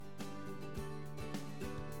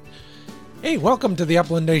Hey, welcome to the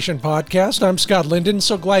Upland Nation podcast. I'm Scott Linden.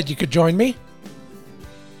 So glad you could join me.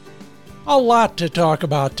 A lot to talk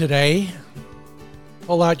about today.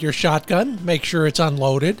 Pull out your shotgun, make sure it's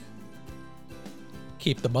unloaded.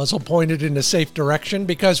 Keep the muzzle pointed in a safe direction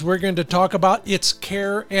because we're going to talk about its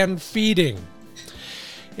care and feeding.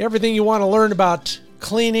 Everything you want to learn about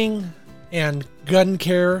cleaning and gun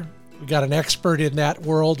care. We got an expert in that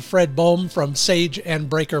world, Fred Bohm from Sage and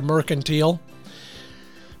Breaker Mercantile.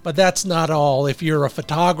 But that's not all. If you're a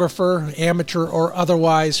photographer, amateur or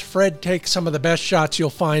otherwise, Fred takes some of the best shots you'll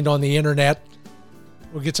find on the internet.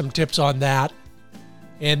 We'll get some tips on that.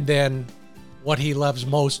 And then what he loves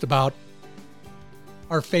most about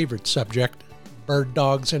our favorite subject, bird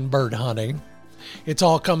dogs and bird hunting. It's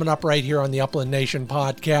all coming up right here on the Upland Nation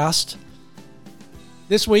podcast.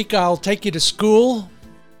 This week I'll take you to school,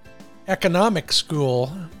 economic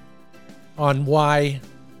school, on why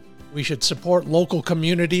we should support local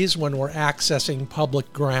communities when we're accessing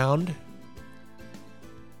public ground.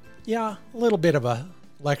 Yeah, a little bit of a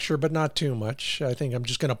lecture, but not too much. I think I'm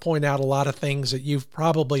just going to point out a lot of things that you've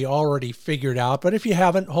probably already figured out. But if you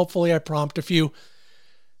haven't, hopefully I prompt a few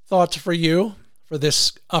thoughts for you for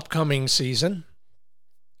this upcoming season.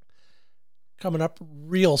 Coming up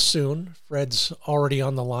real soon. Fred's already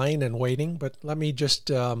on the line and waiting, but let me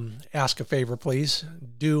just ask a favor, please.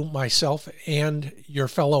 Do myself and your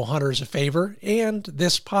fellow hunters a favor and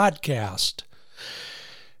this podcast.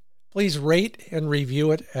 Please rate and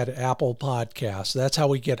review it at Apple Podcasts. That's how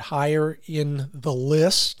we get higher in the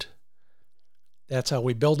list. That's how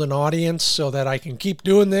we build an audience so that I can keep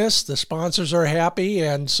doing this. The sponsors are happy,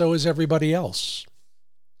 and so is everybody else.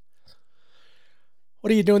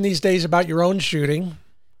 What are you doing these days about your own shooting?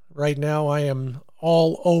 Right now, I am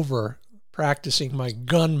all over practicing my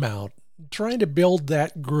gun mount, trying to build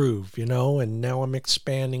that groove, and now I'm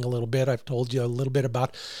expanding a little bit. I've told you a little bit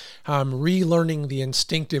about how I'm relearning the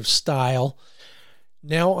instinctive style.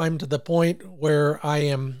 Now I'm to the point where I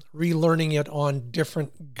am relearning it on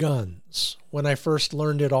different guns. When I first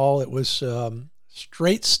learned it all, it was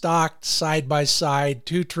straight stocked, side by side,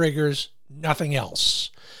 2 triggers, nothing else.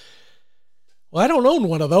 Well, I don't own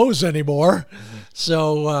one of those anymore,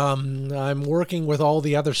 so I'm working with all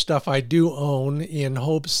the other stuff I do own in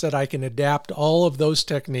hopes that I can adapt all of those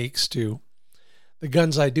techniques to the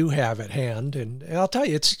guns I do have at hand. And I'll tell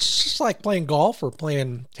you, it's just like playing golf or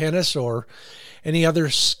playing tennis or any other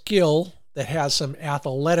skill that has some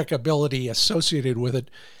athletic ability associated with it.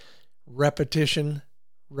 Repetition,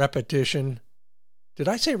 repetition. Did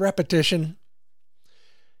I say repetition?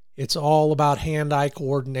 It's all about hand-eye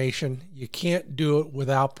coordination. You can't do it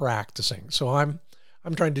without practicing. So I'm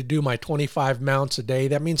trying to do my 25 mounts a day.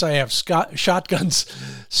 That means I have shotguns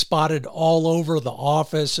spotted all over the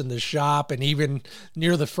office and the shop and even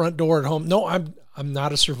near the front door at home. No, I'm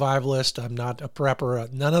not a survivalist. I'm not a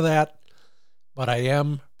prepper. None of that. But I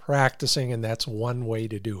am practicing, and that's one way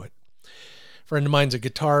to do it. A friend of mine's a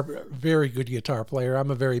very good guitar player. I'm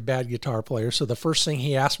a very bad guitar player. So the first thing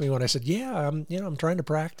he asked me when I said, I'm trying to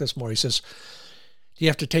practice more. He says, do you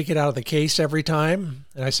have to take it out of the case every time?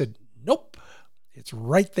 And I said, nope. It's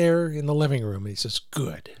right there in the living room. And he says,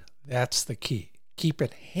 good. That's the key. Keep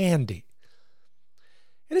it handy.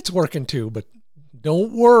 And it's working too, but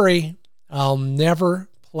don't worry. I'll never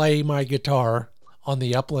play my guitar on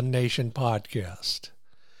the Upland Nation podcast.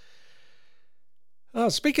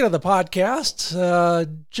 Speaking of the podcast,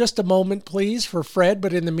 just a moment, please, for Fred.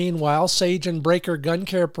 But in the meanwhile, Sage and Breaker Gun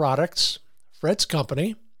Care products, Fred's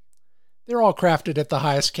company, they're all crafted at the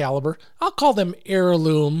highest caliber. I'll call them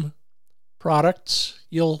heirloom products.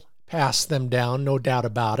 You'll pass them down, no doubt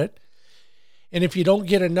about it. And if you don't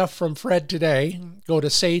get enough from Fred today, go to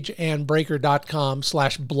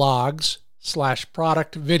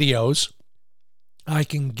sageandbreaker.com/blogs/product videos. I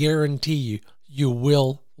can guarantee you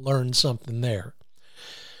will learn something there.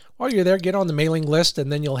 While you're there, get on the mailing list,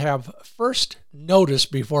 and then you'll have first notice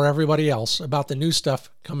before everybody else about the new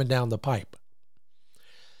stuff coming down the pipe.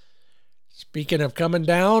 Speaking of coming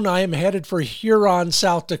down, I am headed for Huron,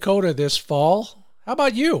 South Dakota this fall. How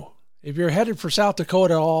about you? If you're headed for South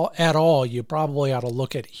Dakota at all, you probably ought to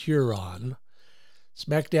look at Huron.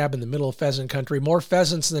 Smack dab in the middle of pheasant country. More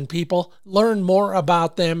pheasants than people. Learn more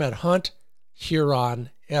about them at Hunt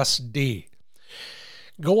Huron SD.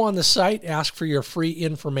 Go on the site, ask for your free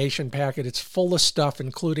information packet. It's full of stuff,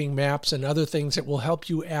 including maps and other things that will help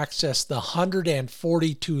you access the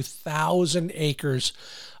 142,000 acres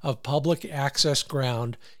of public access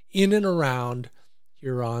ground in and around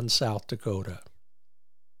Huron, South Dakota.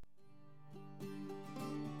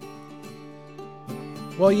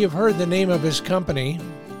 Well, you've heard the name of his company.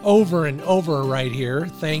 over and over right here.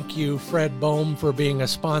 Thank you, Fred Bohm, for being a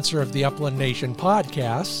sponsor of the Upland Nation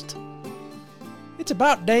podcast. It's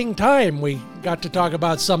about dang time we got to talk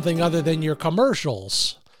about something other than your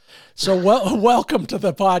commercials. So welcome to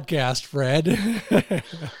the podcast, Fred.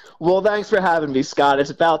 Well, thanks for having me, Scott.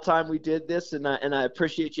 It's about time we did this, and I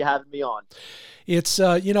appreciate you having me on. It's,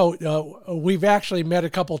 we've actually met a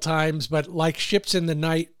couple times, but like ships in the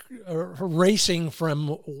night, racing from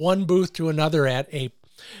one booth to another at a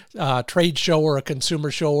trade show or a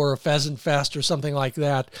consumer show or a pheasant fest or something like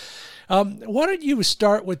that. Why don't you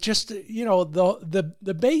start with just,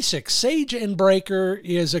 the basics. Sage and Breaker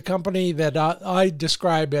is a company that I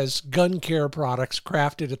describe as gun care products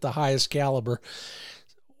crafted at the highest caliber.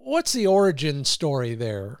 What's the origin story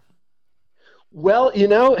there? Well,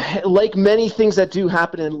 like many things that do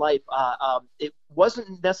happen in life, it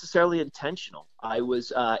wasn't necessarily intentional. I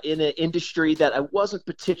was in an industry that I wasn't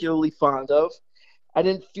particularly fond of. I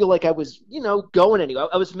didn't feel like I was, going anywhere.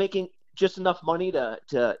 I was making just enough money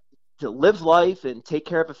to live life and take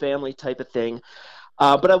care of a family type of thing.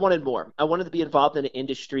 But I wanted more. I wanted to be involved in an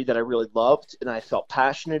industry that I really loved and I felt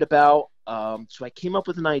passionate about. So I came up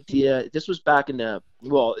with an idea. This was back in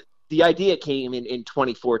the idea came in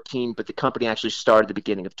 2014, but the company actually started at the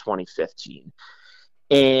beginning of 2015.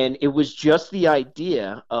 And it was just the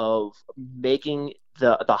idea of making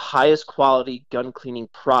the highest quality gun cleaning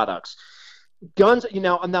products. Guns,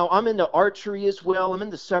 now I'm into archery as well. I'm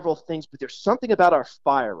into several things, but there's something about our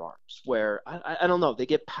firearms where, I don't know, they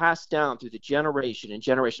get passed down through the generation and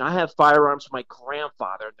generation. I have firearms from my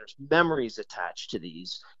grandfather, and there's memories attached to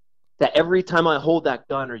these that every time I hold that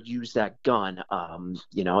gun or use that gun,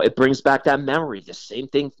 it brings back that memory. The same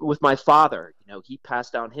thing with my father. He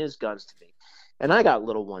passed down his guns to me. And I got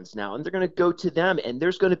little ones now, and they're going to go to them, and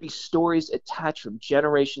there's going to be stories attached from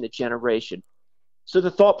generation to generation. So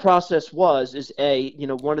the thought process is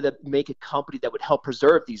wanted to make a company that would help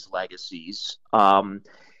preserve these legacies,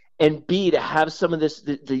 and B, to have some of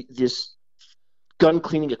this gun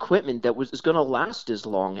cleaning equipment that is going to last as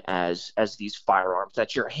long as these firearms,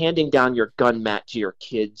 that you're handing down your gun mat to your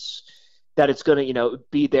kids, that it's going to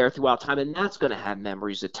be there throughout time, and that's going to have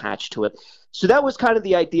memories attached to it. So that was kind of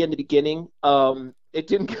the idea in the beginning. It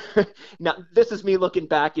didn't. Now, this is me looking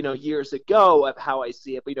back, years ago of how I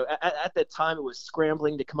see it. But at that time, it was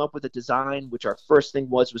scrambling to come up with a design, which our first thing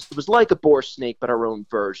was it was like a boar snake, but our own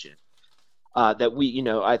version. That we,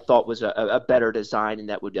 I thought was a better design and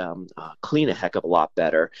that would clean a heck of a lot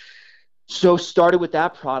better. So started with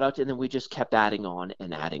that product, and then we just kept adding on,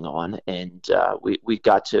 and we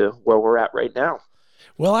got to where we're at right now.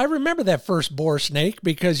 Well, I remember that first boar snake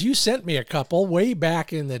because you sent me a couple way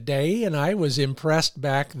back in the day, and I was impressed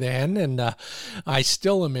back then, and I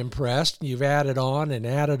still am impressed. You've added on and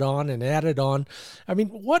added on and added on. I mean,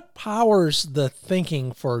 what powers the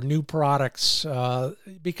thinking for new products?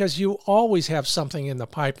 Because you always have something in the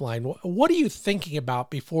pipeline. What are you thinking about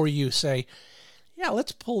before you say, yeah,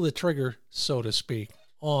 let's pull the trigger, so to speak,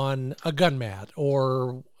 on a gun mat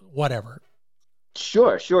or whatever?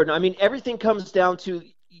 Sure. No, I mean, everything comes down to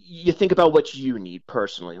you think about what you need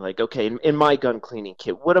personally. Like, okay, in my gun cleaning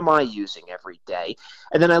kit, what am I using every day?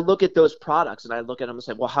 And then I look at those products and I look at them and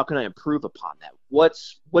say, well, how can I improve upon that?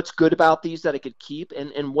 What's good about these that I could keep,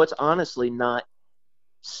 and what's honestly not,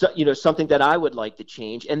 something that I would like to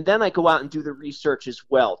change. And then I go out and do the research as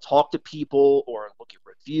well, talk to people or look at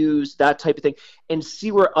reviews, that type of thing, and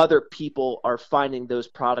see where other people are finding those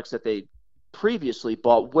products that they previously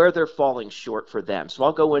bought, where they're falling short for them. So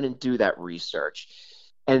I'll go in and do that research.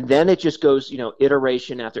 And then it just goes,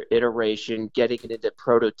 iteration after iteration, getting it into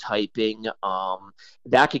prototyping.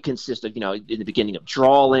 That could consist of, in the beginning of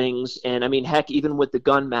drawings. And I mean, heck, even with the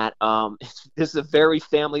gun mat, this is a very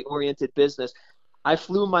family-oriented business. I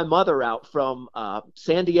flew my mother out from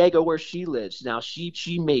San Diego, where she lives. Now,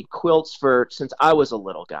 she made quilts since I was a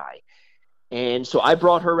little guy. And so I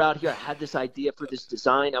brought her out here. I had this idea for this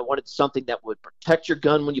design. I wanted something that would protect your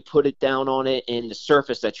gun when you put it down on it and the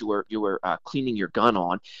surface that you were cleaning your gun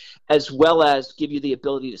on, as well as give you the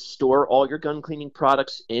ability to store all your gun cleaning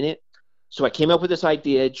products in it. So I came up with this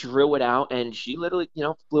idea, drew it out, and she literally,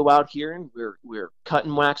 flew out here, and we're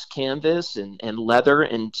cutting wax canvas and leather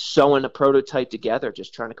and sewing a prototype together,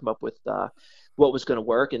 just trying to come up with what was going to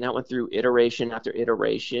work. And that went through iteration after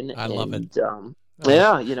iteration. I love it.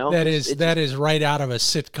 Yeah, that is right out of a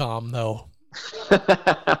sitcom, though.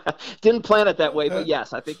 Didn't plan it that way, but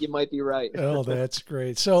yes, I think you might be right. Oh, that's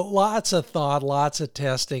great. So lots of thought, lots of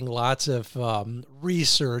testing, lots of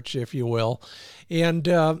research, if you will. And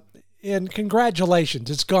and congratulations.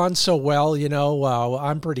 It's gone so well.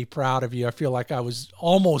 I'm pretty proud of you. I feel like I was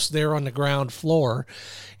almost there on the ground floor.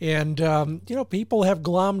 And, people have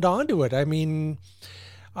glommed onto it. I mean,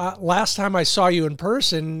 last time I saw you in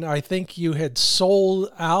person, I think you had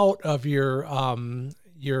sold out of your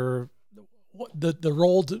the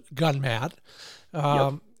rolled gun mat.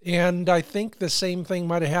 Yep. And I think the same thing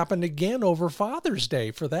might have happened again over Father's Day,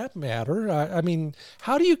 for that matter. I mean,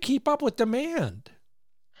 how do you keep up with demand?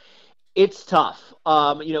 It's tough.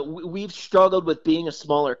 We've struggled with being a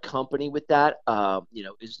smaller company with that.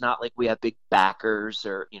 It's not like we have big backers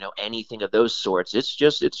or, anything of those sorts.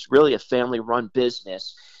 It's really a family run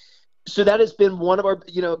business. So that has been one of our,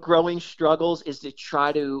 growing struggles, is to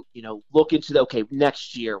try to, look into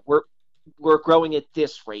next year we're growing at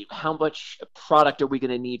this rate. How much product are we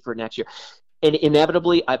going to need for next year? And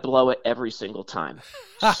inevitably I blow it every single time.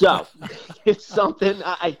 So it's something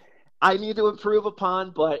I need to improve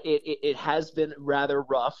upon, but it has been rather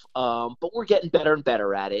rough. But we're getting better and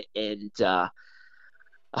better at it. And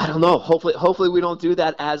I don't know. Hopefully we don't do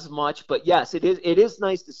that as much. But yes, it is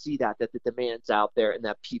nice to see that the demand's out there and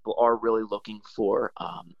that people are really looking for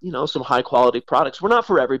some high quality products. We're not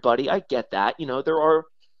for everybody. I get that. There are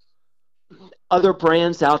other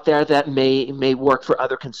brands out there that may work for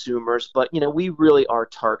other consumers, but we really are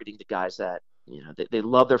targeting the guys that they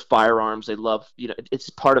love their firearms. They love, it's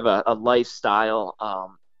part of a lifestyle.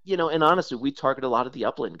 And honestly, we target a lot of the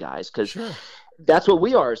upland guys because Sure. that's what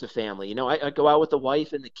we are as a family. I go out with the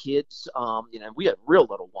wife and the kids. We have real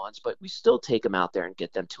little ones, but we still take them out there and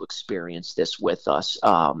get them to experience this with us.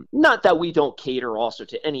 Not that we don't cater also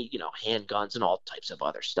to any, handguns and all types of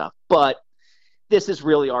other stuff, but this is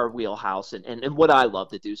really our wheelhouse and what I love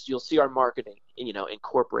to do. So you'll see our marketing,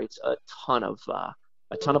 incorporates a ton of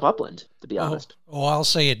upland, to be honest. Oh, I'll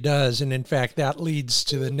say it does. And in fact, that leads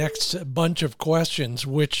to the next bunch of questions,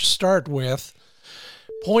 which start with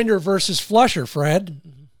pointer versus flusher, Fred.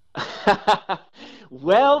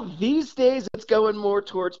 Well, these days it's going more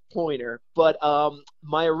towards pointer, but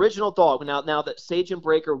my original dog, now that Sage and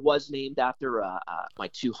Breaker was named after my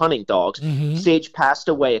two hunting dogs. Mm-hmm. Sage passed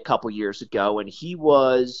away a couple years ago, and he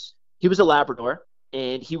was a Labrador,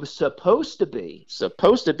 and he was supposed to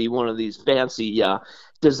be one of these fancy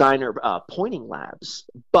designer pointing labs,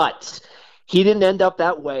 but he didn't end up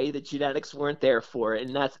that way. The genetics weren't there for it,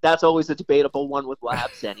 and that's always a debatable one with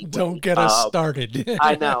labs anyway. Don't get us started.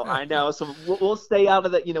 I know. So we'll stay out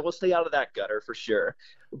of that. We'll stay out of that gutter for sure.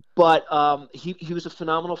 But he was a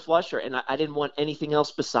phenomenal flusher, and I didn't want anything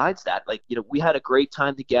else besides that. We had a great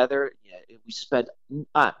time together. Yeah, we spent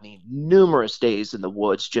numerous days in the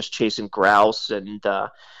woods just chasing grouse and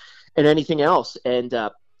anything else. And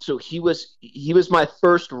so he was my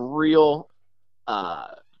first real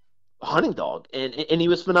hunting dog, and he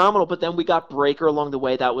was phenomenal. But then we got Breaker along the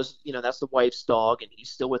way. That was that's the wife's dog, and he's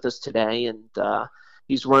still with us today, and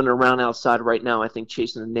he's running around outside right now, I think,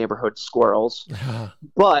 chasing the neighborhood squirrels.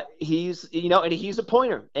 But he's and he's a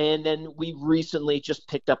pointer. And then we recently just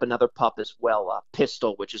picked up another pup as well,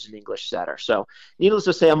 Pistol, which is an English setter. So needless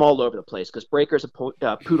to say, I'm all over the place because Breaker's a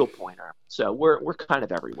poodle pointer. So we're kind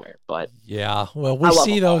of everywhere. But yeah, well, we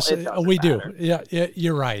see those. We matter. do. Yeah,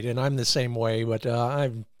 you're right, and I'm the same way. But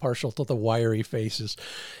I'm partial to the wiry faces.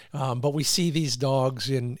 But we see these dogs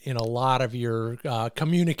in a lot of your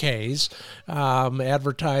communiques,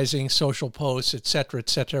 advertising, social posts, et cetera, et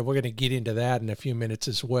cetera. We're going to get into that in a few minutes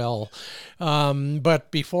as well. But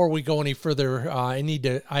before we go any further, I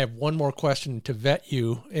have one more question to vet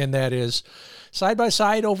you, and that is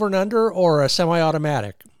side-by-side, over and under, or a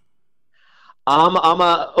semi-automatic? I'm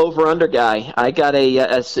a over-under guy. I got a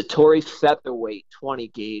Satori featherweight 20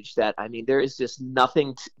 gauge that, there is just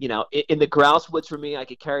nothing, in the grouse woods for me. I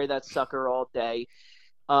could carry that sucker all day.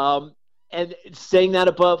 And saying that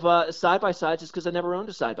above side-by-side just because I never owned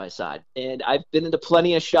a side-by-side. And I've been into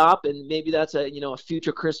plenty of shop, and maybe that's a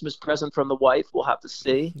future Christmas present from the wife. We'll have to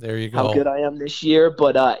see. There you go. How good I am this year.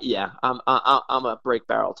 But yeah, I'm a break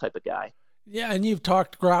barrel type of guy. Yeah, and you've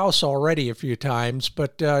talked grouse already a few times,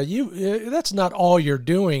 but that's not all you're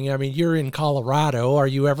doing. You're in Colorado. Are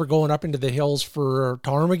you ever going up into the hills for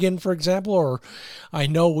ptarmigan, for example? Or I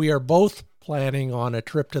know we are both planning on a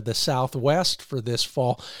trip to the Southwest for this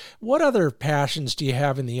fall. What other passions do you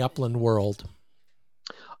have in the upland world?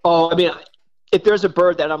 Oh, if there's a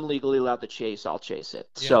bird that I'm legally allowed to chase, I'll chase it.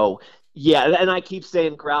 Yeah. So yeah, and I keep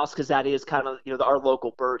saying grouse because that is kind of our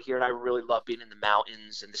local bird here, and I really love being in the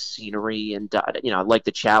mountains and the scenery, and I like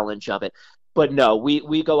the challenge of it. But no,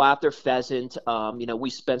 we go after pheasant. We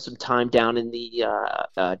spent some time down in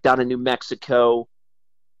New Mexico.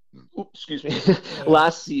 Oops, excuse me,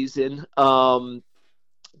 last season.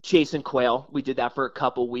 chasing quail. We did that for a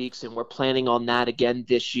couple weeks, and we're planning on that again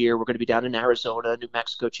this year. We're going to be down in Arizona, New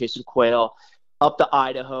Mexico, chasing quail, up to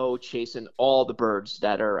Idaho, chasing all the birds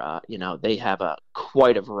that are, they have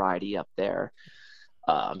quite a variety up there.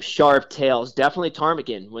 Sharp tails, definitely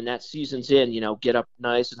ptarmigan. When that season's in, get up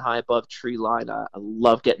nice and high above tree line. I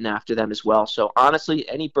love getting after them as well. So honestly,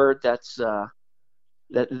 any bird that's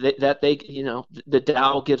the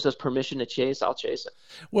Dow gives us permission to chase, I'll chase it.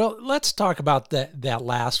 Well, let's talk about that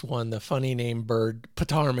last one, the funny name bird,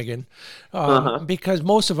 ptarmigan, because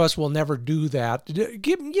most of us will never do that.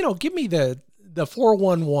 Give me the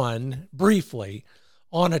 411 briefly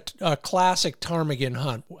on a classic ptarmigan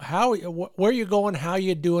hunt. Where are you going? How are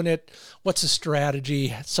you doing it? What's the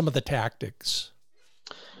strategy? Some of the tactics.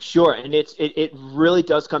 Sure, and it really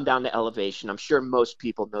does come down to elevation. I'm sure most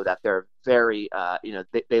people know that. They're very,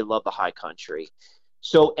 they love the high country.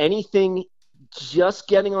 So anything just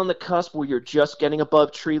getting on the cusp where you're just getting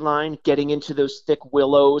above tree line, getting into those thick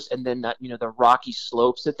willows, and then the rocky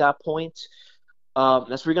slopes at that point,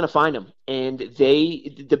 that's where you're going to find them. And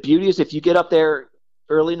the beauty is if you get up there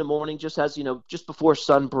early in the morning, just before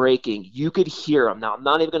sun breaking, you could hear them. Now, I'm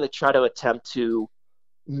not even going to try to attempt to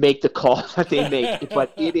make the call that they make,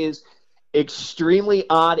 but it is extremely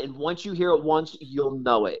odd. And once you hear it once, you'll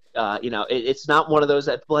know it. It's not one of those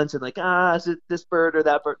that blends in like, is it this bird or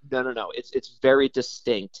that bird? No. It's very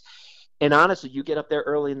distinct. And honestly, you get up there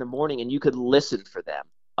early in the morning and you could listen for them.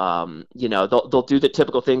 They'll do the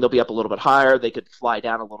typical thing. They'll be up a little bit higher. They could fly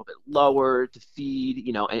down a little bit lower to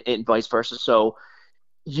feed, and vice versa. So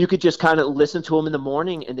you could just kind of listen to them in the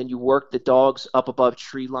morning, and then you work the dogs up above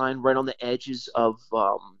tree line, right on the edges of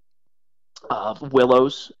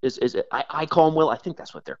willows. I call them willow. I think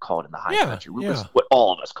that's what they're called in the high country. Yeah. What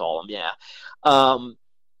all of us call them. Yeah.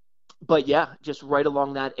 But yeah, just right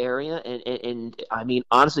along that area, and I mean,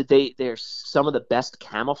 honestly, they're some of the best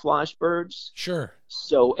camouflage birds. Sure.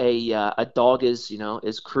 So a dog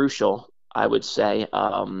is crucial, I would say.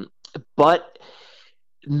 But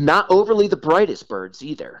not overly the brightest birds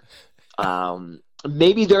either.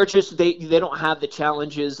 Maybe they're just they don't have the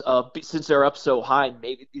challenges of, since they're up so high,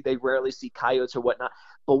 maybe they rarely see coyotes or whatnot.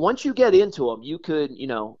 But once you get into them, you could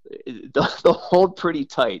they'll hold pretty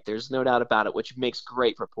tight. There's no doubt about it, which makes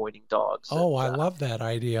great for pointing dogs. Oh, I love that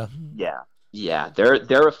idea. Yeah,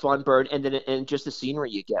 they're a fun bird, and just the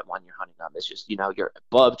scenery you get when you're hunting them is just you're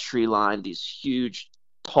above tree line, these huge,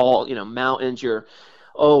 tall mountains. You're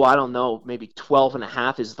I don't know, maybe 12 and a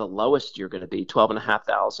half is the lowest you're going to be,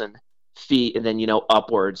 12,500 feet. And then,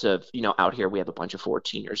 upwards of, out here we have a bunch of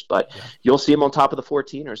 14ers, but you'll see them on top of the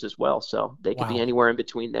 14ers as well. So they could be anywhere in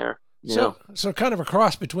between there. So kind of a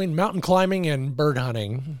cross between mountain climbing and bird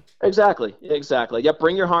hunting. Exactly. Yeah.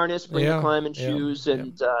 Bring your harness, bring your climbing shoes,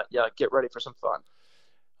 and get ready for some fun.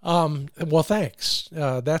 Well, thanks.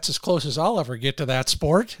 That's as close as I'll ever get to that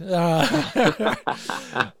sport.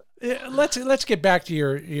 Let's get back to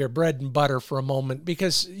your bread and butter for a moment,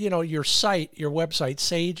 because your website,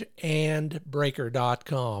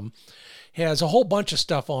 sageandbreaker.com, has a whole bunch of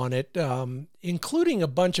stuff on it, including a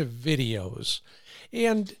bunch of videos.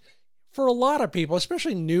 And for a lot of people,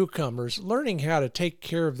 especially newcomers, learning how to take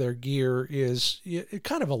care of their gear is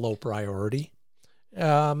kind of a low priority.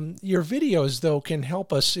 Your videos, though, can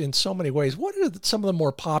help us in so many ways. What are some of the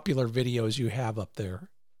more popular videos you have up there?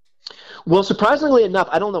 Well, surprisingly enough,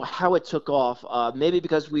 I don't know how it took off. Maybe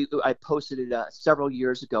because I posted it several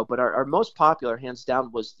years ago, but our most popular, hands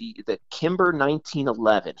down, was the Kimber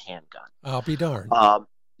 1911 handgun. I'll be darned.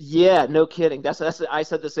 Yeah, no kidding. That's I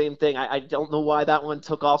said the same thing. I don't know why that one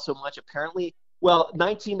took off so much. Apparently, well,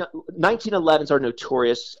 1911s are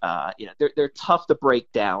notorious. They're tough to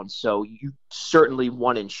break down, so you certainly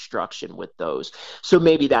want instruction with those. So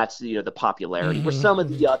maybe that's the popularity. Mm-hmm. With some of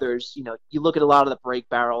the others, you look at a lot of the break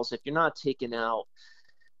barrels. If you're not taking out,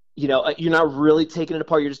 you're not really taking it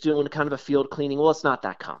apart. You're just doing kind of a field cleaning. Well, it's not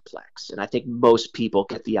that complex, and I think most people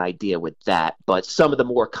get the idea with that. But some of the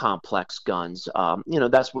more complex guns,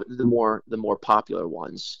 that's what the more popular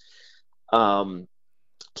ones.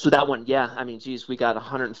 So that one, yeah, I mean, geez, we got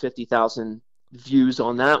 150,000 views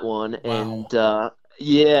on that one. Wow. And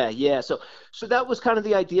yeah. So that was kind of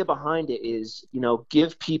the idea behind it, is,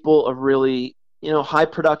 give people a really, high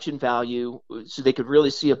production value, so they could really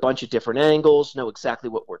see a bunch of different angles, know exactly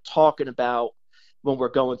what we're talking about when we're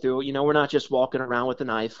going through. We're not just walking around with an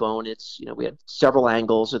iPhone. It's, we had several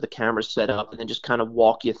angles of the camera set up, and then just kind of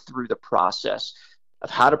walk you through the process of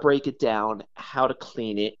how to break it down, how to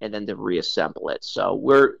clean it, and then to reassemble it. So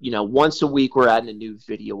we're, once a week we're adding a new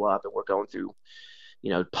video up, and we're going through,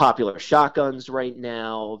 popular shotguns right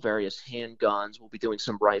now, various handguns. We'll be doing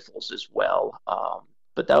some rifles as well.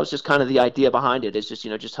 But that was just kind of the idea behind it, is just,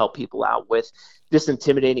 just help people out with this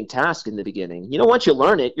intimidating task in the beginning. Once you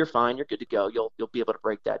learn it, you're fine. You're good to go. You'll be able to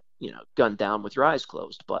break that, gun down with your eyes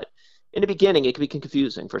closed. But in the beginning, it can be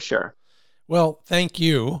confusing for sure. Well, thank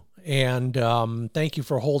you. And thank you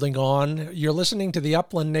for holding on. You're listening to the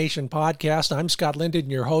Upland Nation podcast. I'm Scott Linden,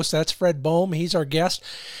 your host. That's Fred Bohm. He's our guest,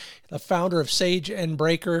 the founder of Sage and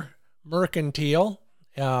Breaker Mercantile.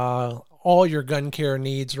 All your gun care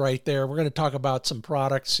needs right there. We're going to talk about some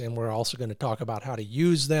products, and we're also going to talk about how to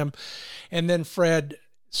use them. And then, Fred,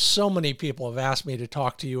 so many people have asked me to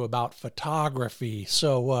talk to you about photography.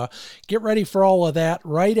 So get ready for all of that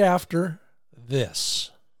right after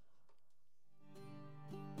this.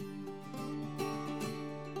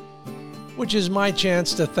 Which is my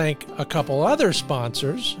chance to thank a couple other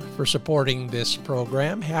sponsors for supporting this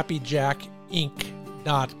program.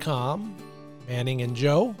 HappyJackInc.com. Manning and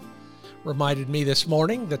Joe reminded me this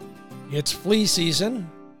morning that it's flea season.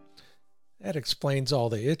 That explains all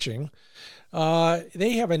the itching.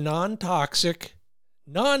 They have a non-toxic,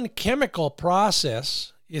 non-chemical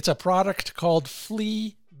process. It's a product called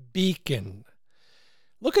Flea Beacon.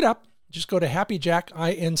 Look it up. Just go to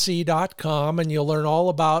happyjackinc.com and you'll learn all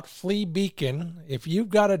about Flea Beacon. If you've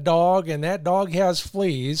got a dog and that dog has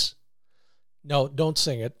fleas, no, don't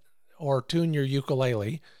sing it or tune your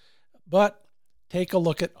ukulele, but take a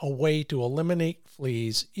look at a way to eliminate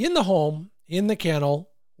fleas in the home, in the kennel,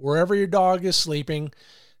 wherever your dog is sleeping.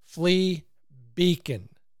 Flea Beacon.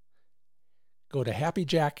 Go to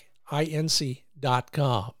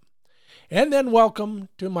happyjackinc.com. And then welcome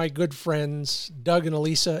to my good friends, Doug and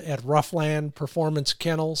Elisa at Roughland Performance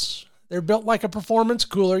Kennels. They're built like a performance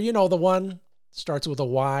cooler. You know the one. Starts with a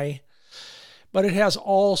Y. But it has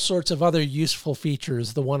all sorts of other useful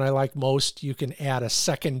features. The one I like most, you can add a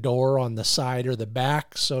second door on the side or the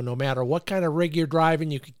back. So no matter what kind of rig you're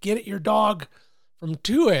driving, you can get at your dog from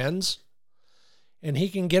two ends. And he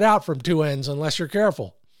can get out from two ends unless you're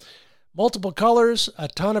careful. Multiple colors, a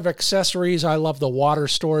ton of accessories. I love the water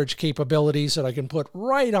storage capabilities that I can put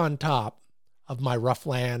right on top of my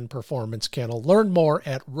Roughland Performance Kennel. Learn more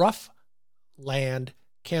at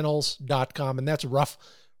roughlandkennels.com. And that's rough.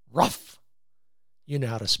 You know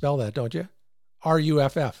how to spell that, don't you?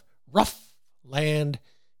 RUFF.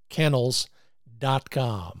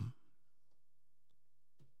 roughlandkennels.com.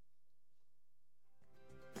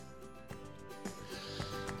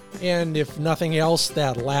 And if nothing else,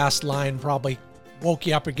 that last line probably woke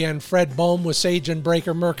you up again. Fred Bohm with Sage and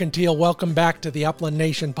Breaker Mercantile. Welcome back to the Upland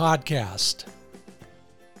Nation podcast.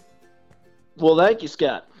 Well, thank you,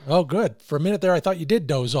 Scott. Oh, good. For a minute there, I thought you did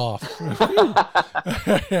doze off.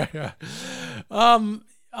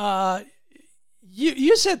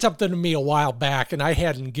 You said something to me a while back, and I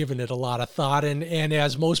hadn't given it a lot of thought. And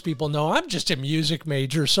as most people know, I'm just a music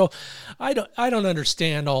major, so I don't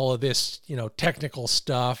understand all of this, technical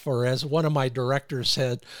stuff. Or as one of my directors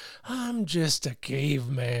said, I'm just a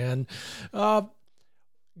caveman.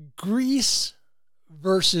 Grease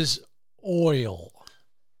versus oil.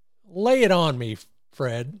 Lay it on me,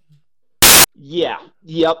 Fred. Yeah.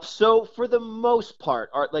 Yep. So for the most part,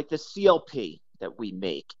 like the CLP that we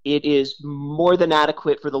make, it is more than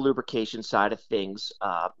adequate for the lubrication side of things,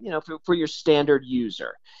 for your standard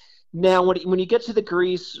user. Now, when you get to the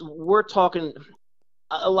grease, we're talking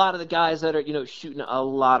a lot of the guys that are, shooting a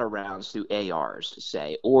lot of rounds through ARs,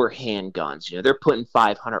 say, or handguns. they're putting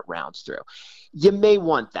 500 rounds through. You may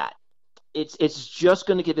want that. It's just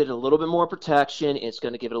going to give it a little bit more protection. It's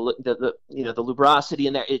going to give it the lubrosity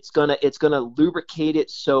in there. It's gonna lubricate it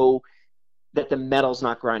so that the metal's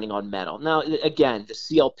not grinding on metal. Now, again, the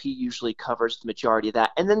CLP usually covers the majority of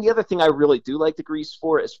that. And then the other thing I really do like the grease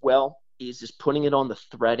for as well is just putting it on the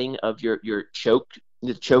threading of your choke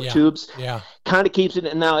tubes. Yeah. Kind of keeps it.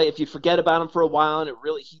 And now if you forget about them for a while and it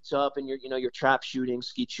really heats up and you're trap shooting,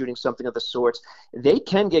 skeet shooting, something of the sorts, they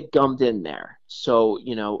can get gummed in there. So,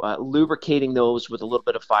 lubricating those with a little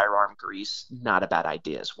bit of firearm grease, not a bad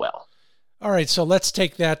idea as well. All right, so let's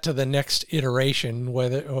take that to the next iteration,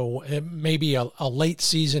 whether it may be a late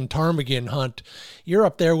season ptarmigan hunt. You're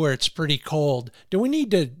up there where it's pretty cold. Do we need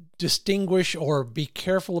to distinguish or be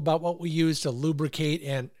careful about what we use to lubricate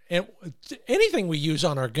and anything we use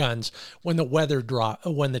on our guns when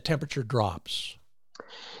the temperature drops?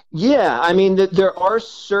 Yeah, I mean, there are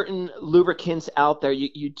certain lubricants out there.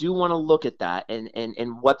 You do want to look at that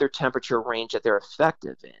and what their temperature range that they're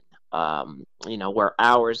effective in. Where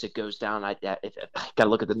ours, it goes down. I got to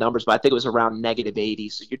look at the numbers, but I think it was around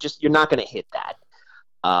 -80. So you're not going to hit that.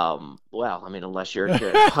 Well, I mean, unless you're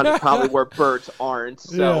hunting probably where birds aren't.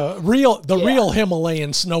 So Yeah, yeah, real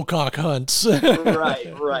Himalayan snowcock hunts.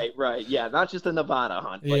 right. Yeah, not just a Nevada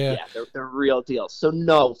hunt, but Yeah. yeah, they're real deal. So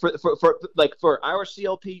no, for like for our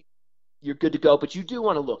CLP, you're good to go. But you do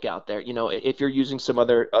want to look out there. You know, if you're using some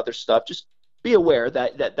other stuff, just be aware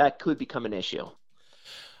that could become an issue.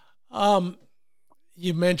 Um,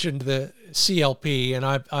 you mentioned the CLP, and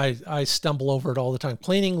I stumble over it all the time.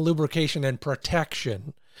 Cleaning, lubrication, and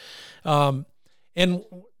protection. Um, and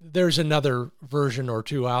there's another version or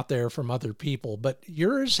two out there from other people, but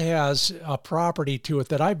yours has a property to it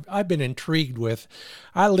that I've been intrigued with.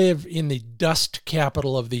 I live in the dust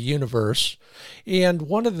capital of the universe, and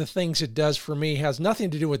one of the things it does for me has nothing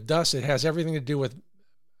to do with dust. It has everything to do with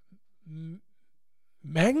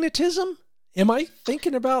magnetism. Am I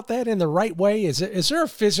thinking about that in the right way? Is there a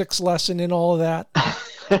physics lesson in all of that?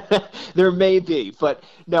 There may be, but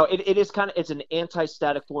no, it is kind of it's an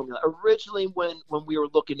anti-static formula. Originally, when we were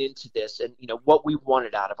looking into this, and what we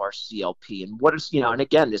wanted out of our CLP, and what is and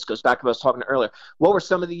again, this goes back to what I was talking earlier. What were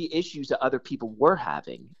some of the issues that other people were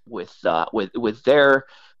having with their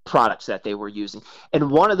products that they were using?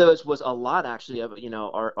 And one of those was a lot actually of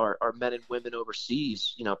our men and women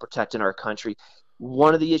overseas, protecting our country.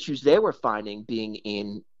 One of the issues they were finding being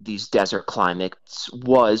in these desert climates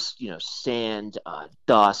was, sand,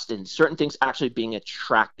 dust, and certain things actually being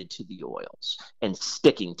attracted to the oils and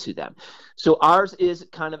sticking to them. So ours is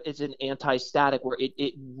it's an anti-static where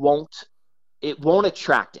it won't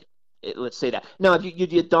attract it. Let's say that. Now, if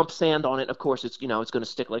you dump sand on it, of course, it's it's going to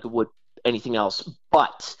stick like it would anything else.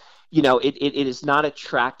 But it is not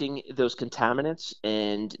attracting those contaminants,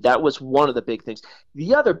 and that was one of the big things.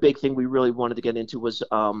 The other big thing we really wanted to get into was,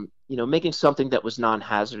 making something that was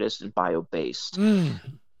non-hazardous and bio-based. Mm.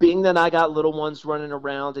 Being that I got little ones running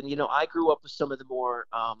around, and I grew up with some of the more,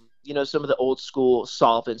 some of the old school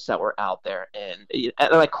solvents that were out there, and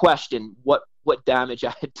I questioned what damage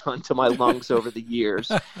I had done to my lungs over the years.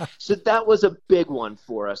 So that was a big one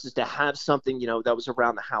for us, is to have something that was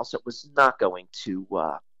around the house that was not going to.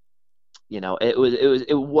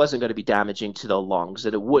 It wasn't going to be damaging to the lungs,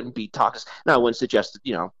 and it wouldn't be toxic. Now, I wouldn't suggest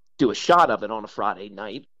do a shot of it on a Friday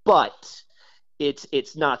night, but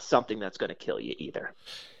it's not something that's going to kill you either.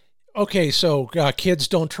 Okay, so kids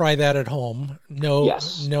don't try that at home. No,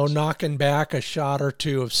 Yes. no knocking back a shot or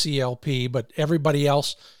two of CLP, but everybody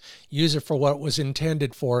else use it for what it was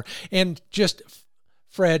intended for. And just,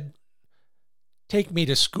 Fred, take me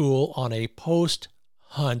to school on a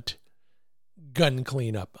post-hunt gun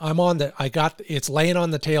cleanup. It's laying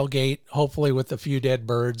on the tailgate, hopefully with a few dead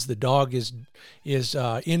birds. The dog is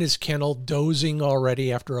in his kennel, dozing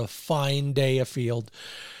already after a fine day afield.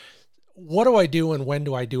 What do I do, and when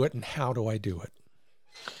do I do it, and how do I do it?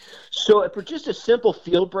 So for just a simple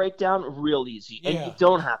field breakdown, real easy, and you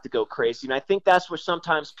don't have to go crazy. And I think that's where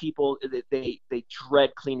sometimes people they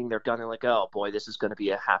dread cleaning their gun. They're like, oh boy, this is going to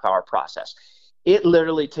be a half-hour process. It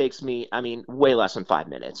literally takes me, way less than 5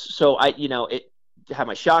 minutes. So have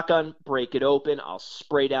my shotgun, break it open. I'll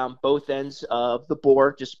spray down both ends of the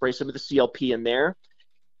bore, just spray some of the CLP in there.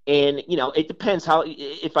 And, it depends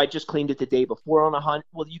if I just cleaned it the day before on a hunt,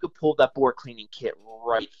 well, you could pull that bore cleaning kit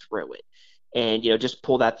right through it. And, just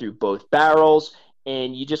pull that through both barrels.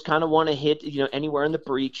 And you just kind of want to hit, anywhere in the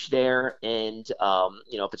breech there. And,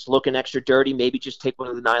 if it's looking extra dirty, maybe just take one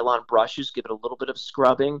of the nylon brushes, give it a little bit of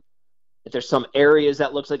scrubbing. If there's some areas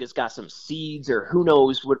that looks like it's got some seeds or who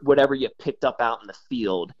knows, whatever you picked up out in the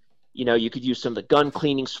field, you could use some of the gun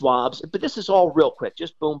cleaning swabs. But this is all real quick.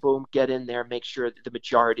 Just boom, boom, get in there, make sure that the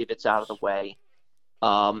majority of it's out of the way.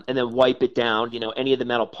 And then wipe it down. Any of the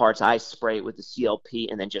metal parts, I spray it with the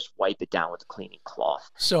CLP and then just wipe it down with the cleaning cloth.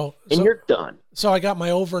 So you're done. So I got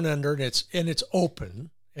my over and under, and it's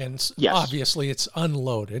open, and yes. Obviously it's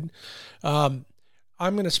unloaded.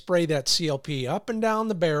 I'm going to spray that CLP up and down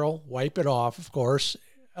the barrel, wipe it off, of course.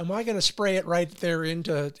 Am I going to spray it right there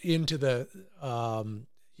into the,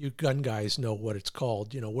 you gun guys know what it's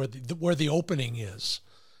called, where the opening is?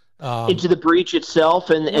 Into the breech itself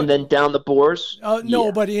and then down the bores? No,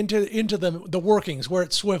 yeah. But into the workings where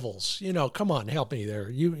it swivels. Come on, help me there.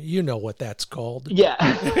 You know what that's called. Yeah.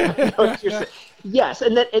 Yes,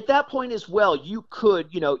 and then at that point as well, you could,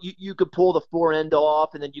 you could pull the fore end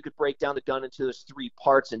off, and then you could break down the gun into those 3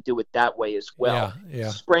 parts and do it that way as well. Yeah.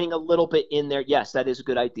 Spraying a little bit in there, yes, that is a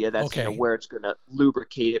good idea. That's okay. Where it's going to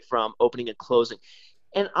lubricate it from opening and closing.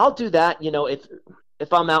 And I'll do that,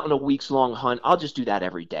 if I'm out on a weeks-long hunt, I'll just do that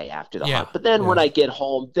every day after the hunt. But then when I get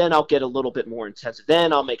home, then I'll get a little bit more intensive.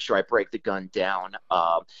 Then I'll make sure I break the gun down.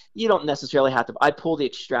 You don't necessarily have to. I pull the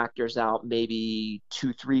extractors out maybe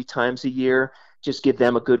 2-3 times a year, just give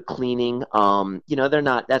them a good cleaning.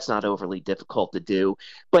 That's not overly difficult to do,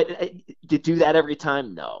 but to do that every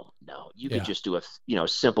time, no. You could just do a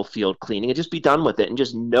simple field cleaning and just be done with it, and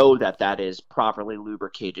just know that that is properly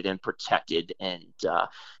lubricated and protected, and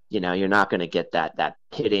you're not going to get that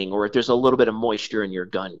pitting, or if there's a little bit of moisture in your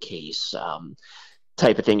gun case,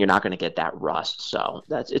 type of thing, you're not going to get that rust. So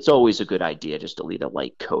it's always a good idea just to leave a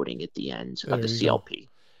light coating at the end of the CLP.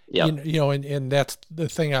 Yeah, and that's the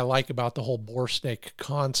thing I like about the whole bore snake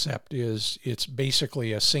concept is it's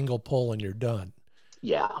basically a single pull and you're done.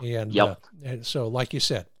 Yeah. And so, like you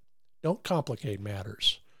said, don't complicate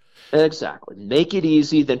matters. Exactly. Make it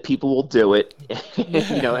easy, then people will do it. And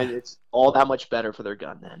it's all that much better for their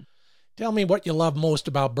gun then. Tell me what you love most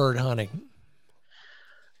about bird hunting.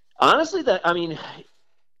 Honestly,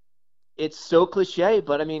 it's so cliche,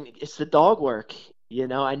 but it's the dog work.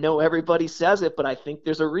 I know everybody says it, but I think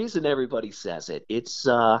there's a reason everybody says it. It's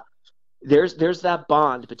there's that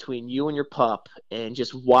bond between you and your pup, and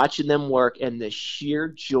just watching them work and the sheer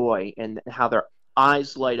joy and how their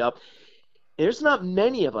eyes light up. There's not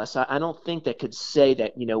many of us, I don't think, that could say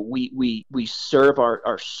that we serve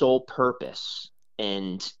our sole purpose.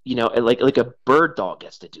 And like a bird dog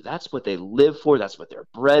gets to do. That's what they live for. That's what they're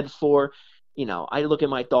bred for. I look at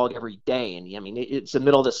my dog every day, and it's the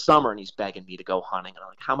middle of the summer, and he's begging me to go hunting. And I'm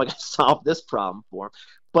like, how am I going to solve this problem for him?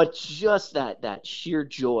 But just that sheer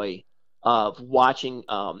joy of watching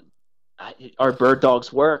our bird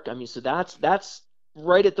dogs work. So that's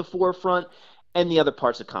right at the forefront. And the other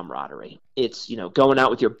parts of camaraderie. It's going out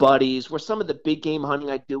with your buddies. Where some of the big game hunting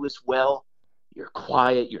I do as well. You're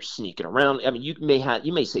quiet. You're sneaking around. You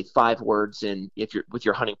may say 5 words if you're with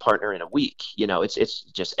your hunting partner in a week. It's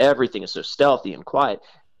just everything is so stealthy and quiet.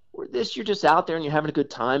 Where this, you're just out there and you're having a good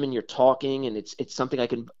time and you're talking, and it's something I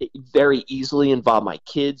can very easily involve my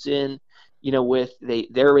kids in.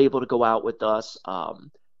 They're able to go out with us.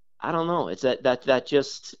 I don't know. It's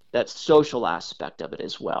that social aspect of it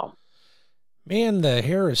as well. Man, the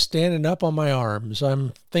hair is standing up on my arms.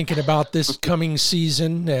 I'm thinking about this coming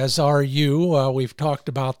season, as are you. We've talked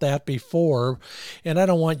about that before, and I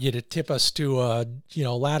don't want you to tip us to,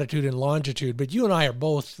 latitude and longitude, but you and I are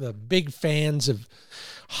both big fans of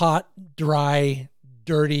hot, dry,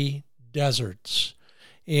 dirty deserts.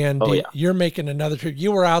 And you're making another trip.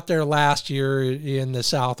 You were out there last year in the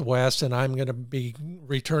Southwest, and I'm going to be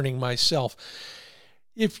returning myself.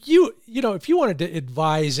 If you wanted to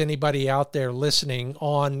advise anybody out there listening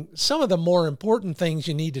on some of the more important things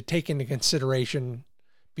you need to take into consideration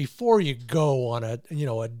before you go on a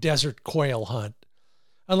desert quail hunt,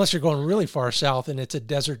 unless you're going really far south and it's a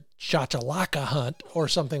desert chachalaca hunt or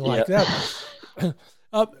something like that.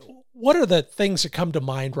 What are the things that come to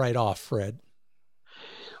mind right off, Fred?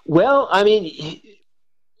 Well,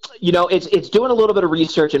 it's doing a little bit of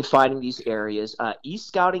research and finding these areas.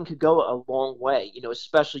 E-scouting could go a long way.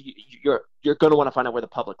 Especially you're going to want to find out where the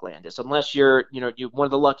public land is, unless you're one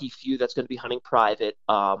of the lucky few that's going to be hunting private.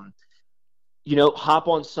 Hop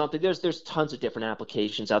on something. There's tons of different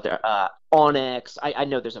applications out there. Onyx. I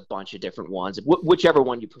know there's a bunch of different ones. Whichever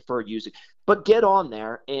one you prefer using, but get on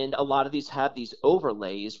there. And a lot of these have these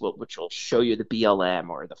overlays, which will show you the BLM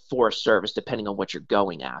or the Forest Service, depending on what you're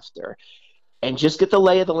going after. And just get the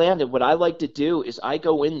lay of the land. And what I like to do is I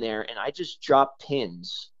go in there and I just drop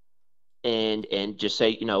pins and just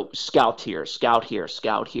say, scout here, scout here,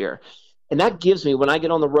 scout here. And that gives me, when I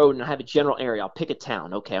get on the road and I have a general area, I'll pick a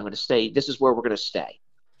town. Okay, I'm going to stay. This is where we're going to stay.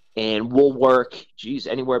 And we'll work,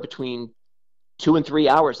 anywhere between 2 and 3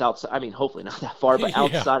 hours outside. Hopefully not that far, but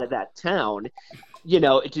outside of that town,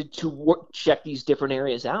 to work, check these different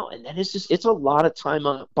areas out. And then it's a lot of time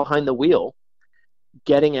behind the wheel,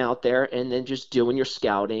 getting out there and then just doing your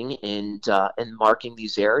scouting and marking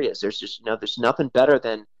these areas. There's just there's nothing better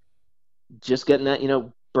than just getting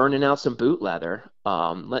that, burning out some boot leather,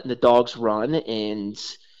 letting the dogs run, and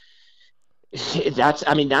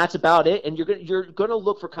that's about it. And you're gonna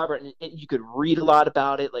look for cover, and you could read a lot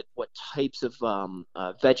about it, like what types of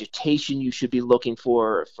vegetation you should be looking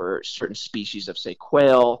for certain species of, say,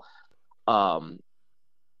 quail,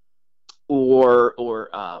 you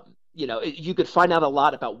could find out a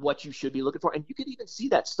lot about what you should be looking for. And you could even see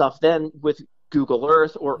that stuff then with Google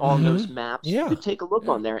Earth or on those maps. You could take a look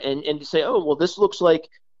on there and say, oh, well, this looks like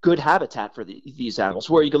good habitat for these animals.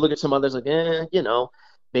 Where you could look at some others like,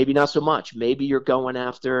 maybe not so much. Maybe you're going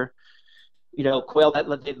after, quail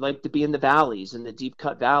that they like to be in the valleys, in the deep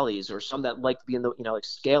cut valleys, or some that like to be in the, like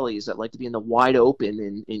scalies that like to be in the wide open,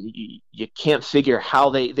 and you can't figure how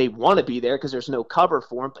they want to be there because there's no cover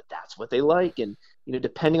for them, but that's what they like. And,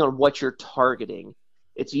 depending on what you're targeting,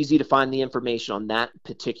 it's easy to find the information on that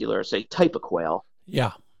particular, say, type of quail.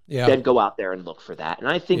 Yeah. Yeah. then go out there and look for that. And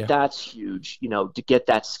I think Yeah. that's huge, to get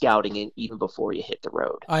that scouting in even before you hit the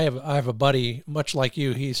road. I have a buddy much like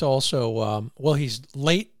you. He's also he's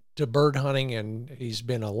late to bird hunting, and he's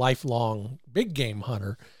been a lifelong big game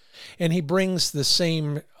hunter. And he brings the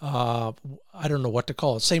same, I don't know what to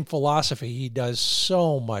call it, same philosophy. He does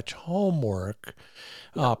so much homework,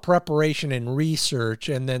 preparation and research,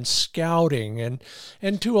 and then scouting.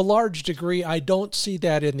 And to a large degree, I don't see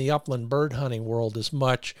that in the upland bird hunting world as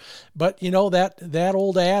much. But, that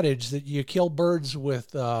old adage that you kill birds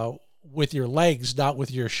with your legs, not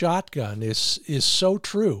with your shotgun, is so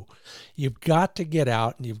true. You've got to get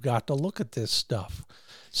out and you've got to look at this stuff.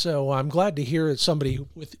 So I'm glad to hear somebody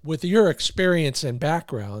with your experience and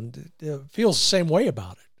background feels the same way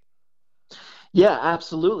about it. Yeah,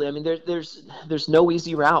 absolutely. I mean, there's no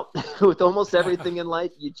easy route with almost everything in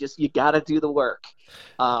life. You got to do the work.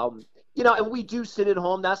 And we do sit at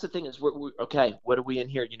home. That's the thing is we're okay. What are we in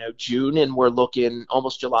here? June, and we're looking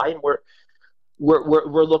almost July, and we're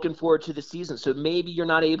looking forward to the season. So maybe you're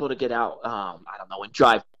not able to get out, I don't know, and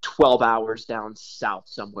drive 12 hours down south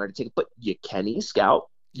somewhere to take it, but you can e-scout.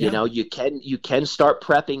 Yeah. You can start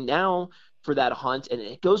prepping now for that hunt, and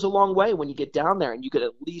it goes a long way when you get down there, and you could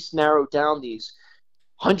at least narrow down these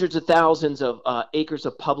hundreds of thousands of acres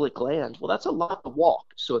of public land. Well, that's a lot to walk.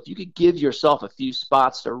 So if you could give yourself a few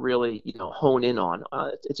spots to really, hone in on,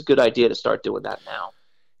 it's a good idea to start doing that now.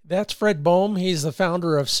 That's Fred Boehm. He's the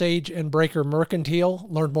founder of Sage and Braker Mercantile.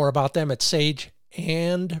 Learn more about them at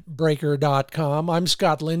sageandbraker.com. I'm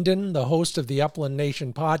Scott Linden, the host of the Upland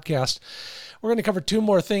Nation podcast. We're going to cover two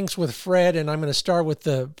more things with Fred, and I'm going to start with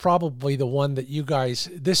probably the one that you guys,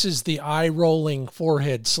 this is the eye-rolling,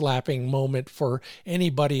 forehead-slapping moment for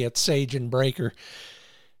anybody at Sage and Braker.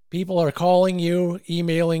 People are calling you,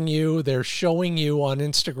 emailing you, they're showing you on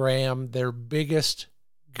Instagram their biggest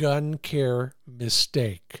gun care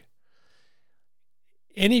mistake.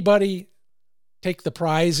 Anybody take the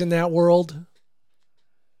prize in that world?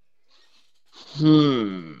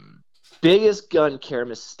 Biggest gun care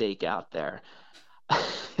mistake out there.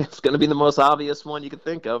 It's going to be the most obvious one you can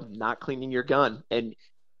think of, not cleaning your gun. And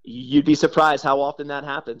you'd be surprised how often that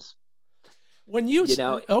happens. When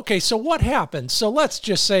okay, so what happens? So let's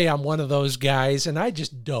just say I'm one of those guys and I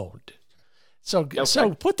just don't. So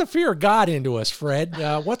put the fear of God into us, Fred.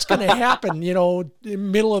 What's going to happen, in the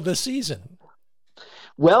middle of the season?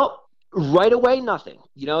 Well, right away, nothing.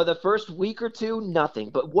 The first week or two,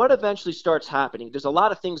 nothing. But what eventually starts happening, there's a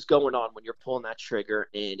lot of things going on when you're pulling that trigger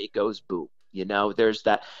and it goes boom. There's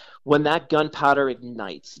that when that gunpowder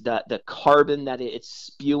ignites, the carbon that it's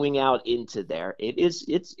spewing out into there, it's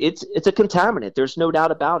a contaminant. There's no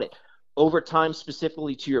doubt about it. Over time,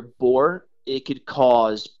 specifically to your bore, it could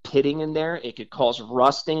cause pitting in there. It could cause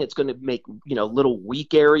rusting. It's going to make, little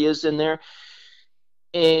weak areas in there.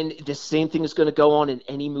 And the same thing is going to go on in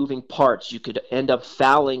any moving parts. You could end up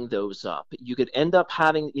fouling those up. You could end up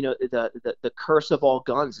having, the curse of all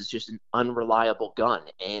guns is just an unreliable gun.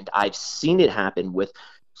 And I've seen it happen with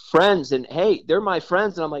friends. And hey, they're my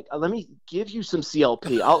friends. And I'm like, let me give you some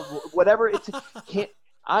CLP.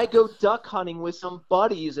 I go duck hunting with some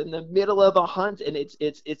buddies in the middle of a hunt, and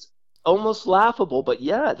it's almost laughable. But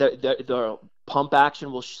yeah, their pump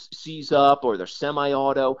action will seize up, or they're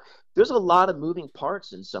semi-auto. There's a lot of moving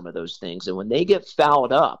parts in some of those things. And when they get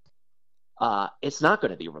fouled up, it's not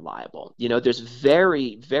going to be reliable. There's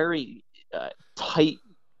very, very tight,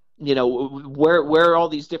 where all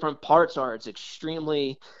these different parts are. It's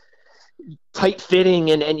extremely tight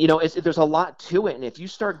fitting, and there's a lot to it. And if you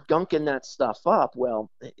start gunking that stuff up, well,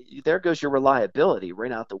 there goes your reliability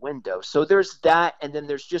right out the window. So there's that. And then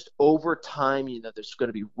there's just over time, there's going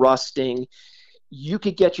to be rusting. You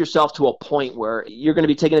could get yourself to a point where you're going to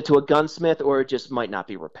be taking it to a gunsmith, or it just might not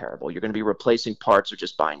be repairable. You're going to be replacing parts or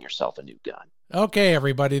just buying yourself a new gun. Okay,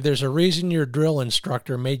 everybody, there's a reason your drill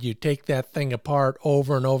instructor made you take that thing apart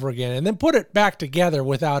over and over again and then put it back together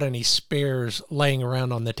without any spares laying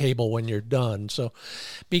around on the table when you're done. So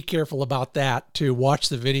be careful about that too. Watch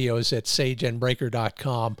the videos at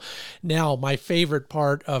sageandbraker.com. Now, my favorite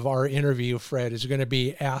part of our interview, Fred, is going to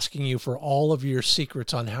be asking you for all of your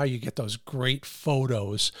secrets on how you get those great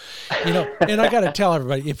photos. And I got to tell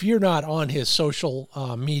everybody, if you're not on his social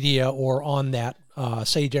media or on that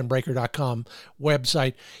sageandbraker.com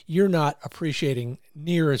website, you're not appreciating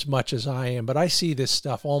near as much as I am, but I see this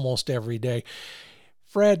stuff almost every day.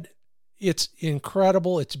 Fred, it's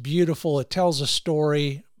incredible. It's beautiful. It tells a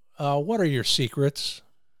story. What are your secrets?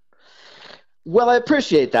 Well, I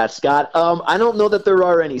appreciate that, Scott. I don't know that there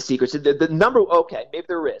are any secrets. Maybe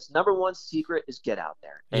there is. Number one secret is get out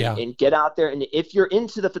there and get out there. And if you're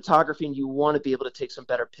into the photography and you want to be able to take some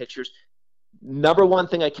better pictures, Number one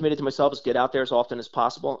thing I committed to myself is get out there as often as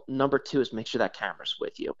possible. Number two is make sure that camera's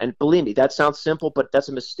with you. And believe me, that sounds simple, but that's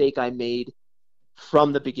a mistake I made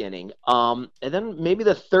from the beginning. And then maybe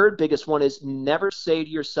the third biggest one is never say to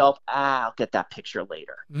yourself, I'll get that picture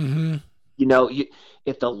later. Mm-hmm.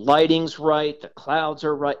 If the lighting's right, the clouds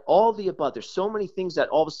are right, all the above. There's so many things that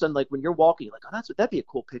all of a sudden, like when you're walking, you're like, that'd be a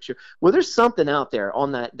cool picture. Well, there's something out there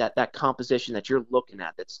on that composition that you're looking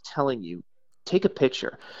at that's telling you, take a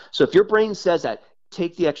picture. So if your brain says that,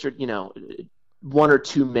 take the extra, 1 or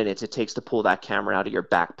 2 minutes it takes to pull that camera out of your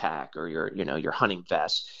backpack or your hunting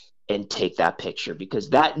vest and take that picture, because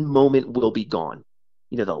that moment will be gone.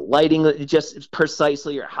 The lighting just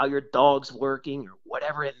precisely, or how your dog's working, or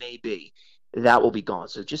whatever it may be, that will be gone.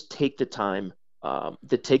 So just take the time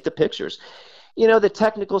to take the pictures. The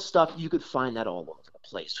technical stuff, you could find that all over the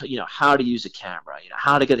place. How to use a camera,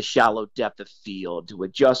 how to get a shallow depth of field, to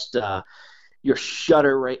adjust your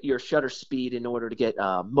shutter rate, your shutter speed in order to get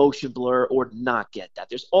motion blur or not get that.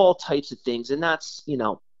 There's all types of things, and that's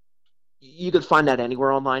you could find that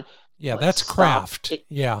anywhere online. Yeah, that's craft.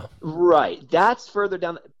 Yeah. Right. That's further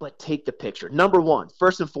down, but take the picture. Number one,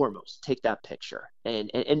 first and foremost, take that picture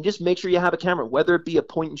and just make sure you have a camera, whether it be a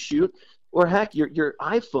point and shoot or heck, your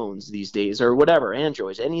iPhones these days or whatever,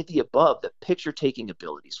 Androids, any of the above. The picture taking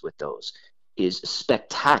abilities with those is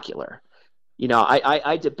spectacular.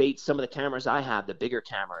 I debate some of the cameras I have, the bigger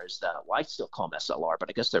cameras, I still call them SLR, but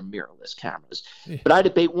I guess they're mirrorless cameras. But I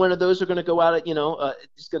debate one of those are going to go out,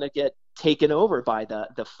 it's going to get taken over by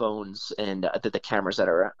the phones and the cameras that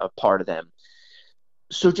are a part of them.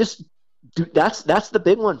 So just that's the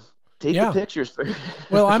big one. Take the pictures.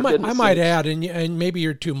 Well, I might add, and maybe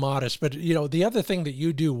you're too modest, but the other thing that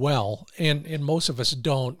you do well, and most of us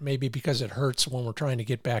don't, maybe because it hurts when we're trying to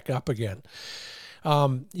get back up again.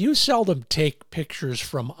 You seldom take pictures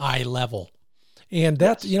from eye level. And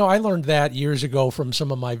that, I learned that years ago from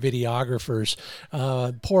some of my videographers.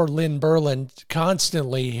 Poor Lynn Berlin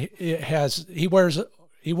constantly he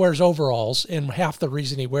wears overalls, and half the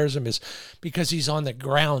reason he wears them is because he's on the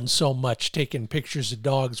ground so much taking pictures of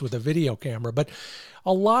dogs with a video camera. But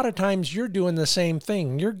a lot of times you're doing the same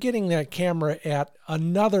thing. You're getting that camera at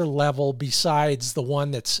another level besides the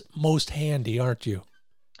one that's most handy, aren't you?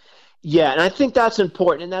 Yeah, and I think that's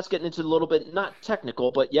important, and that's getting into a little bit, not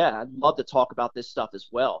technical, but yeah, I'd love to talk about this stuff as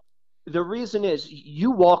well. The reason is you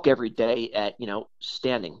walk every day at,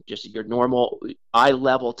 standing, just your normal eye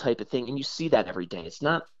level type of thing, and you see that every day. It's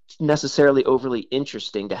not necessarily overly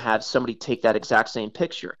interesting to have somebody take that exact same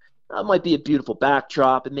picture. It might be a beautiful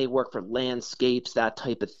backdrop. It may work for landscapes, that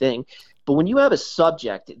type of thing. But when you have a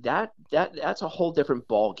subject, that's a whole different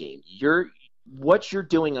ball game. What you're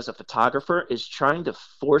doing as a photographer is trying to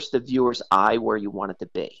force the viewer's eye where you want it to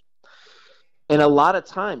be. And a lot of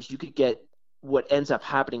times you could get what ends up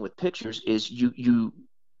happening with pictures is you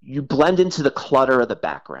blend into the clutter of the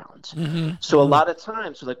background. Mm-hmm. So a lot of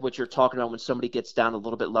times, like what you're talking about when somebody gets down a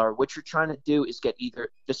little bit lower, what you're trying to do is get either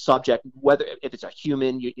the subject, whether if it's a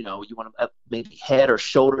human, you want to maybe head or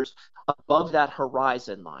shoulders above that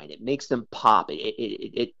horizon line. It makes them pop.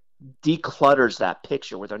 It declutters that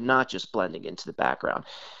picture where they're not just blending into the background.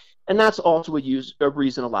 And that's also a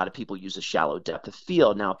reason a lot of people use a shallow depth of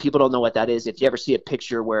field. Now, people don't know what that is. If you ever see a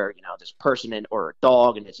picture where, this person or a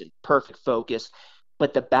dog and it's in perfect focus,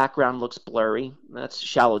 but the background looks blurry, that's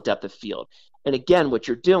shallow depth of field. And again, what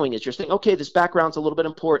you're doing is you're saying, okay, this background's a little bit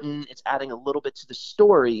important. It's adding a little bit to the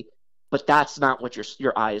story, but that's not what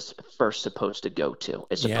your eye is first supposed to go to.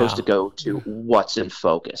 It's supposed to go to what's in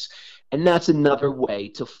focus. And that's another way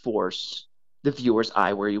to force the viewer's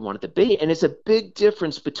eye where you want it to be. And it's a big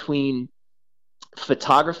difference between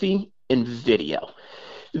photography and video.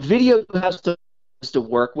 Video has to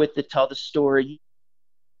work with to tell the story,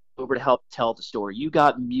 over to help tell the story. You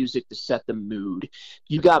got music to set the mood.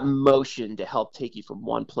 You got motion to help take you from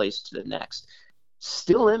one place to the next.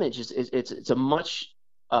 Still image it's a much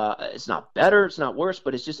it's not better, it's not worse,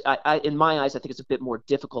 but it's just in my eyes, I think it's a bit more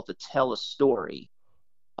difficult to tell a story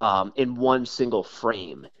in one single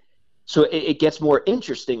frame. So it gets more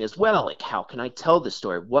interesting as well. Like, how can I tell the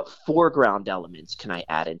story? What foreground elements can I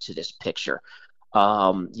add into this picture?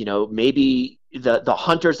 Maybe the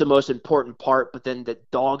hunter's the most important part, but then the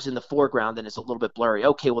dog's in the foreground and it's a little bit blurry.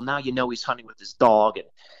 Okay, well, now he's hunting with his dog, and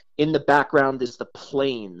in the background is the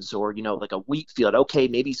plains, or like a wheat field. Okay,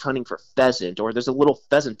 maybe he's hunting for pheasant, or there's a little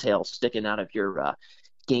pheasant tail sticking out of your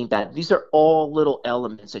game bag. These are all little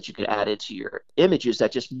elements that you could add into your images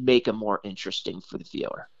that just make them more interesting for the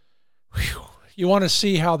viewer. You want to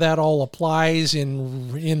see how that all applies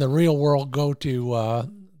in the real world, go to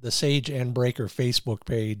the Sage and Breaker Facebook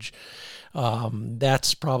page.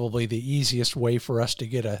 That's probably the easiest way for us to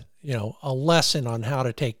get a lesson on how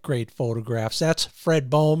to take great photographs. That's Fred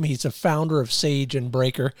Bohm. He's the founder of Sage and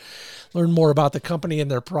Breaker. Learn more about the company and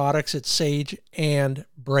their products at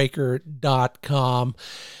sageandbreaker.com.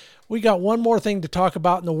 We got one more thing to talk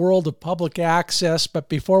about in the world of public access, but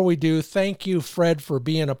before we do, thank you, Fred, for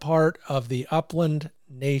being a part of the Upland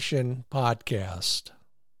Nation podcast.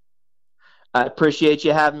 I appreciate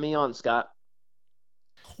you having me on, Scott.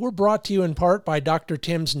 We're brought to you in part by Dr.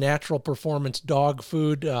 Tim's Natural Performance Dog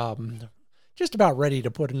Food. Just about ready to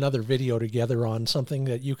put another video together on something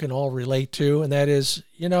that you can all relate to, and that is,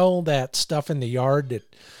 that stuff in the yard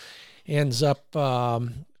that ends up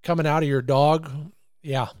coming out of your dog.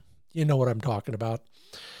 Yeah, you know what I'm talking about.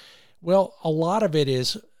 Well, a lot of it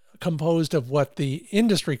is composed of what the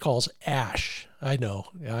industry calls ash. I know,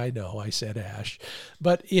 I said ash,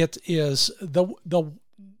 but it is the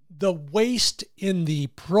waste in the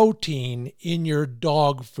protein in your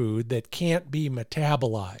dog food that can't be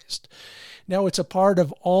metabolized. Now, it's a part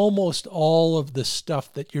of almost all of the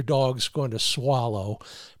stuff that your dog's going to swallow.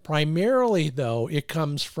 Primarily, though, it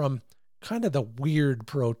comes from kind of the weird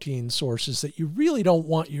protein sources that you really don't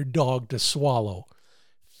want your dog to swallow.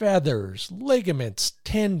 Feathers, ligaments,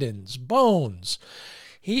 tendons, bones.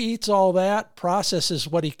 He eats all that, processes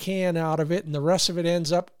what he can out of it, and the rest of it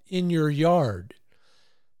ends up in your yard.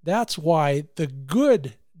 That's why the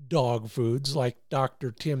good dog foods, like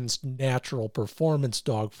Dr. Tim's Natural Performance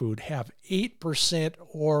Dog Food, have 8%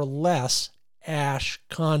 or less ash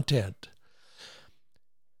content.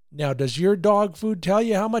 Now, does your dog food tell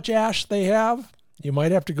you how much ash they have? You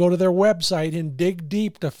might have to go to their website and dig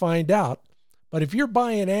deep to find out. But if you're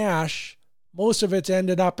buying ash, most of it's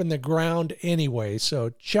ended up in the ground anyway. So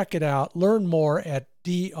check it out. Learn more at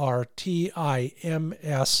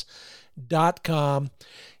drtims.com.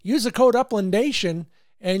 Use the code UplandNation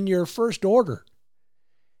and your first order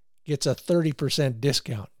gets a 30%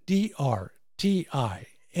 discount.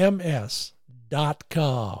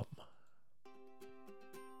 drtims.com.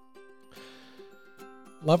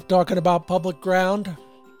 Love talking about public ground,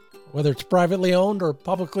 whether it's privately owned or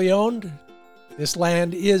publicly owned. This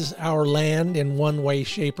land is our land in one way,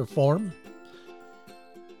 shape, or form.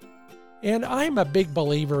 And I'm a big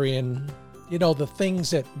believer in, the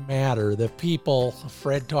things that matter, the people.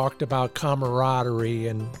 Fred talked about camaraderie,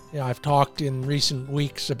 and I've talked in recent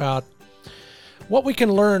weeks about what we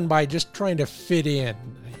can learn by just trying to fit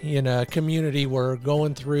in a community we're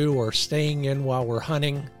going through or staying in while we're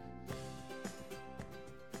hunting.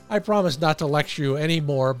 I promise not to lecture you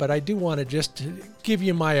anymore, but I do want to just give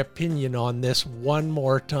you my opinion on this one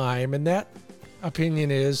more time. And that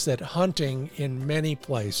opinion is that hunting in many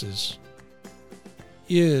places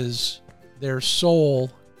is their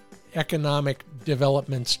sole economic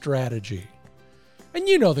development strategy. And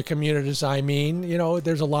the communities I mean,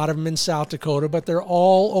 there's a lot of them in South Dakota, but they're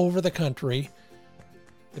all over the country.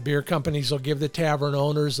 The beer companies will give the tavern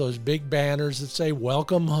owners those big banners that say,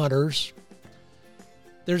 "Welcome hunters."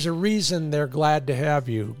 There's a reason they're glad to have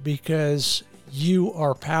you, because you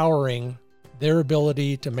are powering their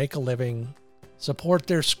ability to make a living, support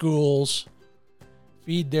their schools,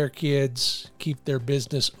 feed their kids, keep their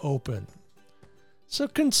business open. So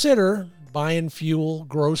consider buying fuel,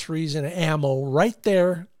 groceries, and ammo right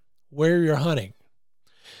there where you're hunting.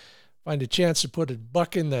 Find a chance to put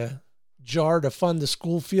 $1 in the jar to fund the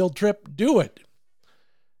school field trip? Do it.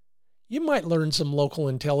 You might learn some local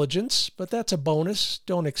intelligence, but that's a bonus.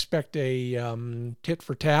 Don't expect a tit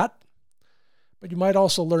for tat. But you might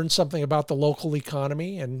also learn something about the local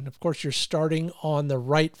economy. And of course, you're starting on the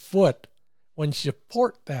right foot when you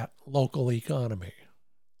support that local economy.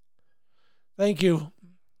 Thank you.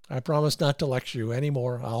 I promise not to lecture you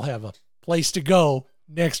anymore. I'll have a place to go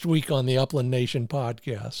next week on the Upland Nation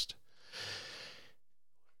podcast.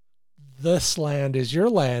 This Land is Your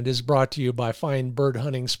Land is brought to you by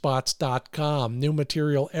FindBirdHuntingSpots.com. New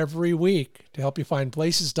material every week to help you find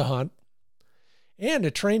places to hunt and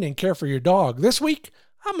to train and care for your dog. This week,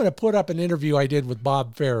 I'm going to put up an interview I did with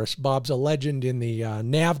Bob Ferris. Bob's a legend in the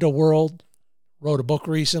NAVHDA world, wrote a book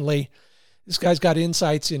recently. This guy's got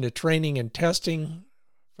insights into training and testing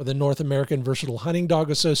for the North American Versatile Hunting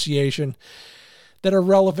Dog Association that are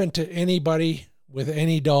relevant to anybody with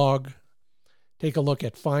any dog. Take a look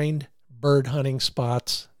at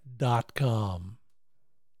FindBirdHuntingSpots.com.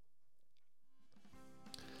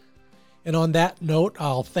 And on that note,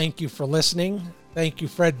 I'll thank you for listening. Thank you,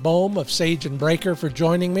 Fred Bohm of Sage and Breaker, for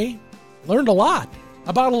joining me. Learned a lot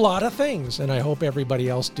about a lot of things, and I hope everybody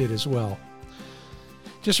else did as well.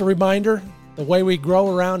 Just a reminder, The way we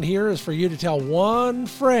grow around here is for you to tell one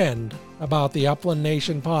friend about the Upland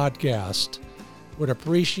Nation podcast. Would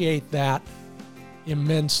appreciate that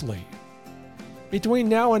immensely. Between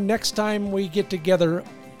now and next time we get together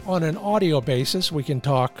on an audio basis, we can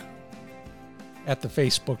talk at the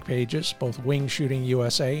Facebook pages, both Wing Shooting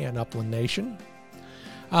USA and Upland Nation.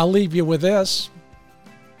 I'll leave you with this.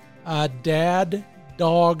 A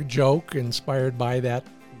dad-dog joke inspired by that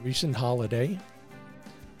recent holiday.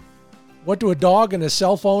 What do a dog and a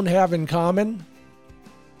cell phone have in common?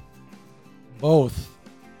 Both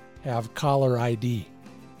have caller ID.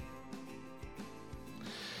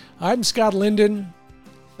 I'm Scott Linden.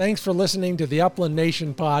 Thanks for listening to the Upland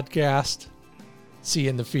Nation podcast. See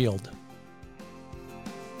you in the field.